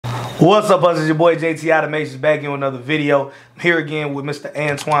What's up, us? It's your boy JT Automations back in with another video. I'm here again with Mr.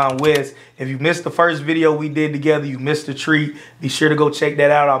 Antoine West. If you missed the first video we did together, you missed a treat. Be sure to go check that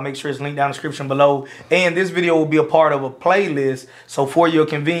out. I'll make sure it's linked down in the description below. And this video will be a part of a playlist. So for your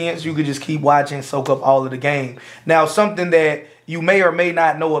convenience, you could just keep watching, soak up all of the game. Now, something that you may or may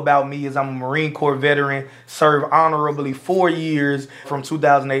not know about me is I'm a Marine Corps veteran, served honorably 4 years from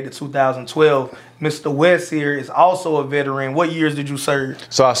 2008 to 2012. Mr. West here is also a veteran. What years did you serve?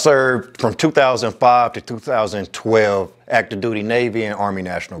 So I served from 2005 to 2012, active duty Navy and Army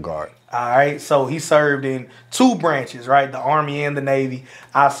National Guard. All right, so he served in two branches, right? The Army and the Navy.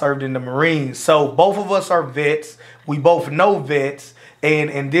 I served in the Marines. So both of us are vets. We both know vets.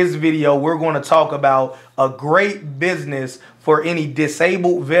 And in this video, we're going to talk about a great business for any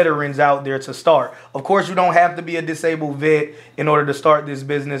disabled veterans out there to start. Of course, you don't have to be a disabled vet in order to start this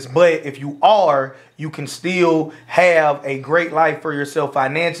business, but if you are, you can still have a great life for yourself,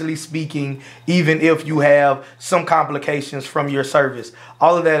 financially speaking, even if you have some complications from your service.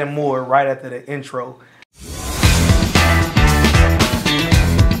 All of that and more right after the intro.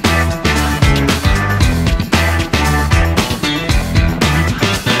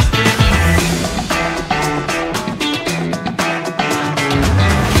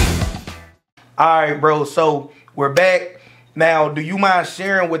 All right, bro, so we're back. Now, do you mind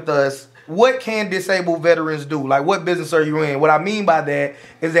sharing with us what can disabled veterans do? Like, what business are you in? What I mean by that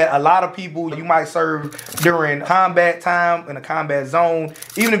is that a lot of people, you might serve during combat time in a combat zone.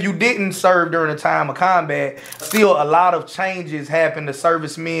 Even if you didn't serve during a time of combat, still a lot of changes happen to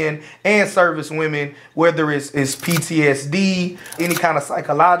servicemen and servicewomen, whether it's PTSD, any kind of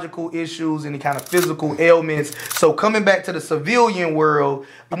psychological issues, any kind of physical ailments. So coming back to the civilian world,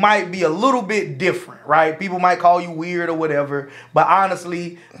 it might be a little bit different, right? People might call you weird or whatever, but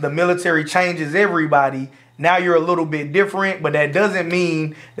honestly, the military changes everybody. Now you're a little bit different, but that doesn't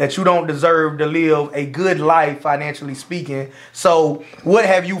mean that you don't deserve to live a good life, financially speaking. So what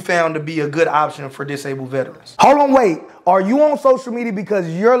have you found to be a good option for disabled veterans? Hold on, wait. Are you on social media because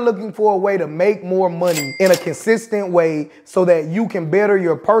you're looking for a way to make more money in a consistent way so that you can better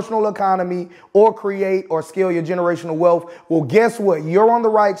your personal economy or create or scale your generational wealth? Well, guess what? You're on the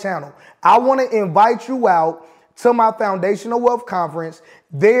right channel. I want to invite you out to my Foundational Wealth Conference.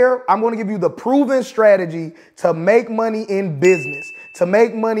 There, I'm going to give you the proven strategy to make money in business, to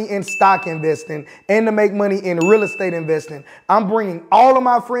make money in stock investing, and to make money in real estate investing. I'm bringing all of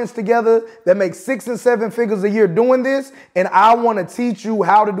my friends together that make 6 and 7 figures a year doing this, and I want to teach you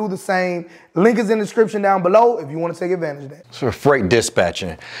how to do the same. Link is in the description down below if you want to take advantage of that. So freight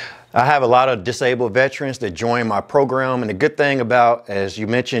dispatching. I have a lot of disabled veterans that join my program, and the good thing about, as you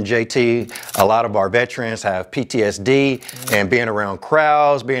mentioned, JT, a lot of our veterans have PTSD, and being around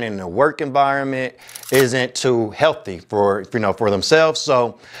crowds, being in a work environment isn't too healthy for themselves.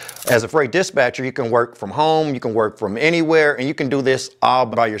 So as a freight dispatcher, you can work from home, you can work from anywhere, and you can do this all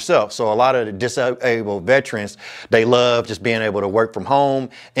by yourself. So a lot of the disabled veterans, they love just being able to work from home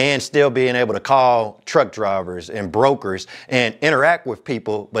and still being able to call truck drivers and brokers and interact with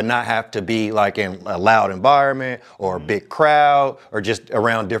people, but not have to be like in a loud environment or a big crowd or just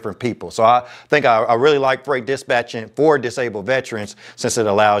around different people. So I think I really like freight dispatching for disabled veterans, since it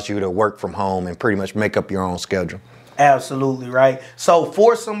allows you to work from home and pretty much make up your own schedule. Absolutely, right? So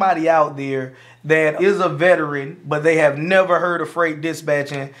for somebody out there that is a veteran, but they have never heard of freight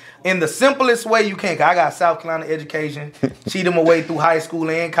dispatching, in the simplest way you can, 'cause I got South Carolina education, cheated my way through high school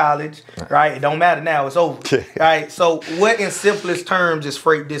and college, right? It don't matter now, it's over, right? So what in simplest terms is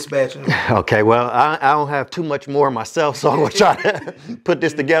freight dispatching? Okay, well, I don't have too much more myself, so I'm gonna try to put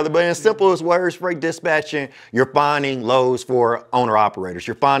this together. But in simplest words, freight dispatching, you're finding loads for owner-operators.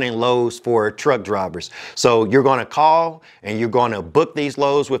 You're finding loads for truck drivers. So you're gonna call and you're gonna book these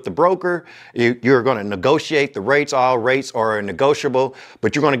loads with the broker. You're gonna negotiate the rates. All rates are negotiable,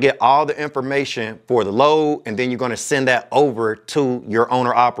 but you're gonna get all the information for the load, and then you're going to send that over to your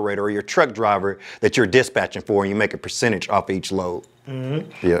owner operator or your truck driver that you're dispatching for, and you make a percentage off each load.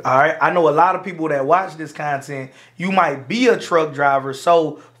 Yeah. All right. I know a lot of people that watch this content, you might be a truck driver.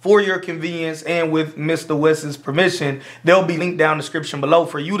 So for your convenience and with Mr. West's permission, they'll be linked down in the description below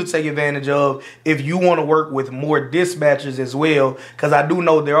for you to take advantage of if you want to work with more dispatchers as well. Because I do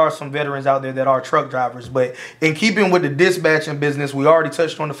know there are some veterans out there that are truck drivers. But in keeping with the dispatching business, we already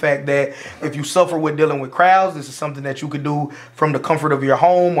touched on the fact that if you suffer with dealing with crowds, this is something that you could do from the comfort of your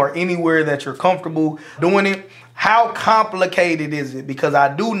home or anywhere that you're comfortable doing it. How complicated is it? Because I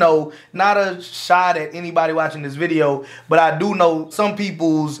do know, not a shot at anybody watching this video, but I do know some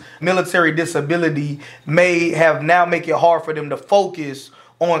people's military disability may have now make it hard for them to focus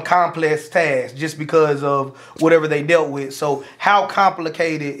on complex tasks just because of whatever they dealt with. So how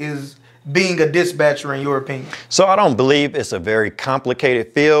complicated is being a dispatcher in your opinion? So I don't believe it's a very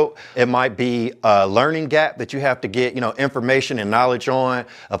complicated field. It might be a learning gap that you have to get, information and knowledge on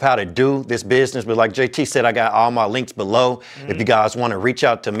of how to do this business. But like JT said, I got all my links below if you guys want to reach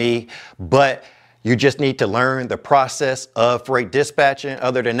out to me. But you just need to learn the process of freight dispatching.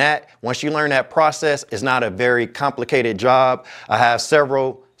 Other than that, once you learn that process, it's not a very complicated job. I have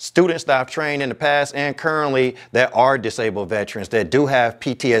several students that I've trained in the past and currently that are disabled veterans that do have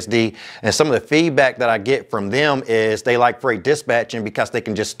PTSD. And some of the feedback that I get from them is they like freight dispatching because they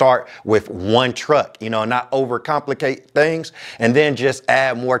can just start with one truck, not overcomplicate things and then just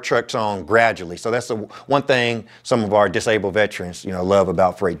add more trucks on gradually. So that's the one thing some of our disabled veterans, love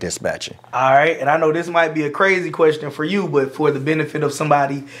about freight dispatching. All right. And I know this might be a crazy question for you, but for the benefit of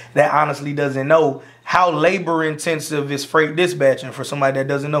somebody that honestly doesn't know, how labor intensive is freight dispatching for somebody that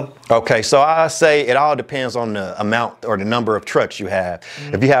doesn't know? Okay, so I say it all depends on the amount or the number of trucks you have.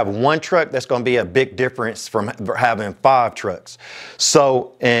 If you have one truck, that's going to be a big difference from having 5 trucks.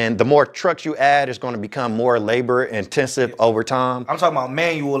 So, and the more trucks you add, it's going to become more labor intensive over time. I'm talking about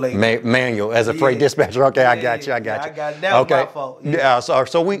manual labor. Manual as a freight dispatcher. Okay, I got you. I got it. That was my fault. Yeah.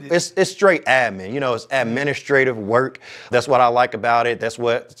 So it's straight admin. It's administrative work. That's what I like about it. That's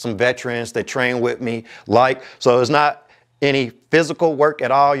what some veterans that train with me like. So it's not any physical work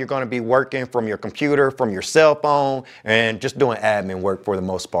at all. You're going to be working from your computer, from your cell phone, and just doing admin work for the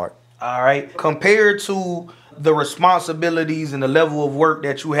most part. All right. Compared to the responsibilities and the level of work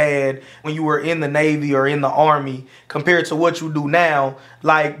that you had when you were in the Navy or in the Army, compared to what you do now,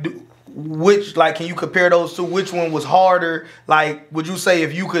 can you compare those two? Which one was harder? Like, would you say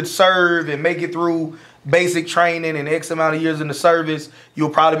if you could serve and make it through basic training and X amount of years in the service, you'll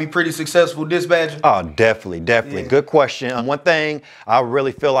probably be pretty successful dispatching? Oh, definitely. Yeah. Good question. One thing I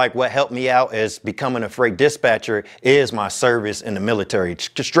really feel like what helped me out as becoming a freight dispatcher is my service in the military.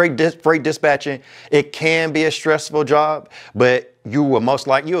 Straight freight dispatching, it can be a stressful job, but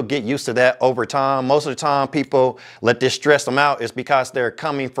you'll get used to that over time. Most of the time people let this stress them out is because they're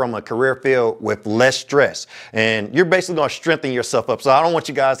coming from a career field with less stress. And you're basically going to strengthen yourself up. So I don't want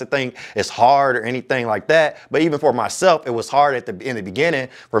you guys to think it's hard or anything like that. But even for myself, it was hard in the beginning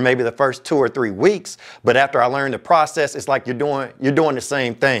for maybe the first 2 or 3 weeks. But after I learned the process, it's like you're doing the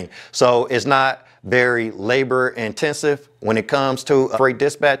same thing. So it's not very labor intensive when it comes to freight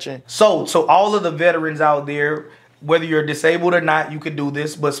dispatching. So all of the veterans out there, whether you're disabled or not, you could do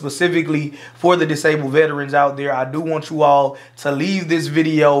this, but specifically for the disabled veterans out there, I do want you all to leave this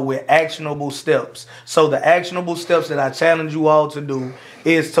video with actionable steps. So the actionable steps that I challenge you all to do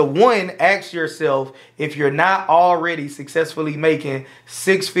is to, one, ask yourself if you're not already successfully making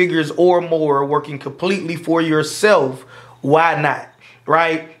 6 figures or more working completely for yourself, why not?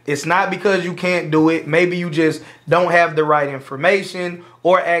 Right? It's not because you can't do it. Maybe you just don't have the right information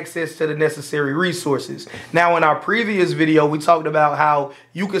or access to the necessary resources. Now, in our previous video, we talked about how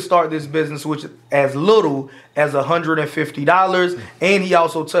you could start this business with as little as $150. And he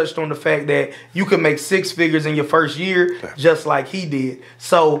also touched on the fact that you can make 6 figures in your first year, just like he did.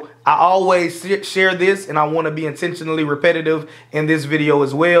 So I always share this, and I want to be intentionally repetitive in this video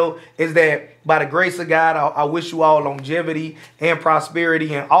as well, is that by the grace of God, I wish you all longevity and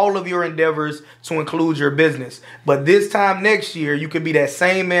prosperity in all of your endeavors to include your business. But this time next year, you could be that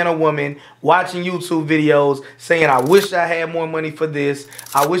same man or woman watching YouTube videos saying, I wish I had more money for this.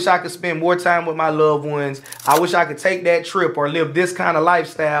 I wish I could spend more time with my loved ones. I wish I could take that trip or live this kind of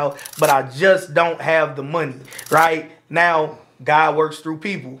lifestyle, but I just don't have the money, right? Now, God works through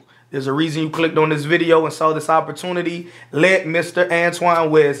people. There's a reason you clicked on this video and saw this opportunity. Let Mr.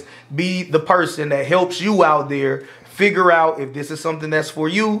 Antoine West be the person that helps you out there figure out if this is something that's for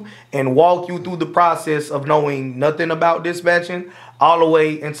you and walk you through the process of knowing nothing about dispatching all the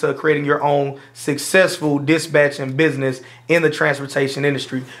way into creating your own successful dispatching business in the transportation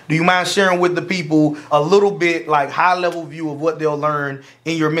industry. Do you mind sharing with the people a little bit, like, high-level view of what they'll learn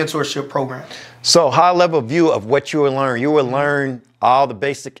in your mentorship program? So high-level view of what you will learn all the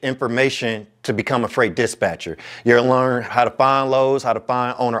basic information to become a freight dispatcher. You'll learn how to find loads, how to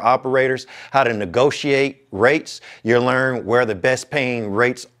find owner-operators, how to negotiate rates. You'll learn where the best paying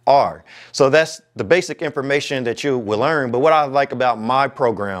rates are. So that's the basic information that you will learn. But what I like about my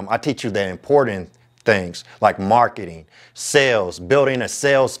program, I teach you the important things like marketing, sales, building a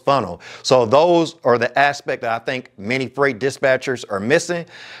sales funnel. So those are the aspects that I think many freight dispatchers are missing,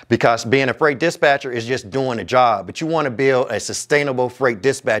 because being a freight dispatcher is just doing a job, but you want to build a sustainable freight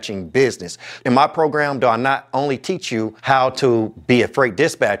dispatching business. In my program, do I not only teach you how to be a freight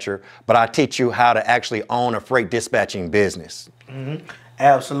dispatcher, but I teach you how to actually own a freight dispatching business. Mm-hmm.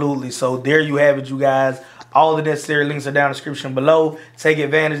 Absolutely. So there you have it, you guys. All the necessary links are down in the description below. Take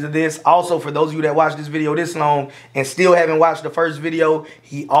advantage of this. Also, for those of you that watched this video this long and still haven't watched the first video,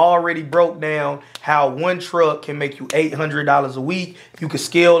 he already broke down how one truck can make you $800 a week. You can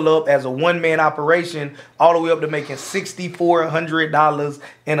scale up as a one-man operation all the way up to making $6,400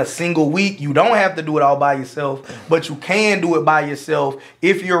 in a single week. You don't have to do it all by yourself, but you can do it by yourself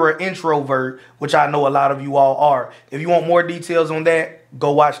if you're an introvert, which I know a lot of you all are. If you want more details on that,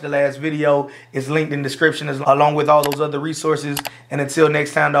 go watch the last video. It's linked in the description along with all those other resources. And until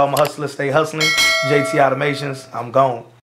next time, all my hustlers, stay hustling. JT Automations, I'm gone.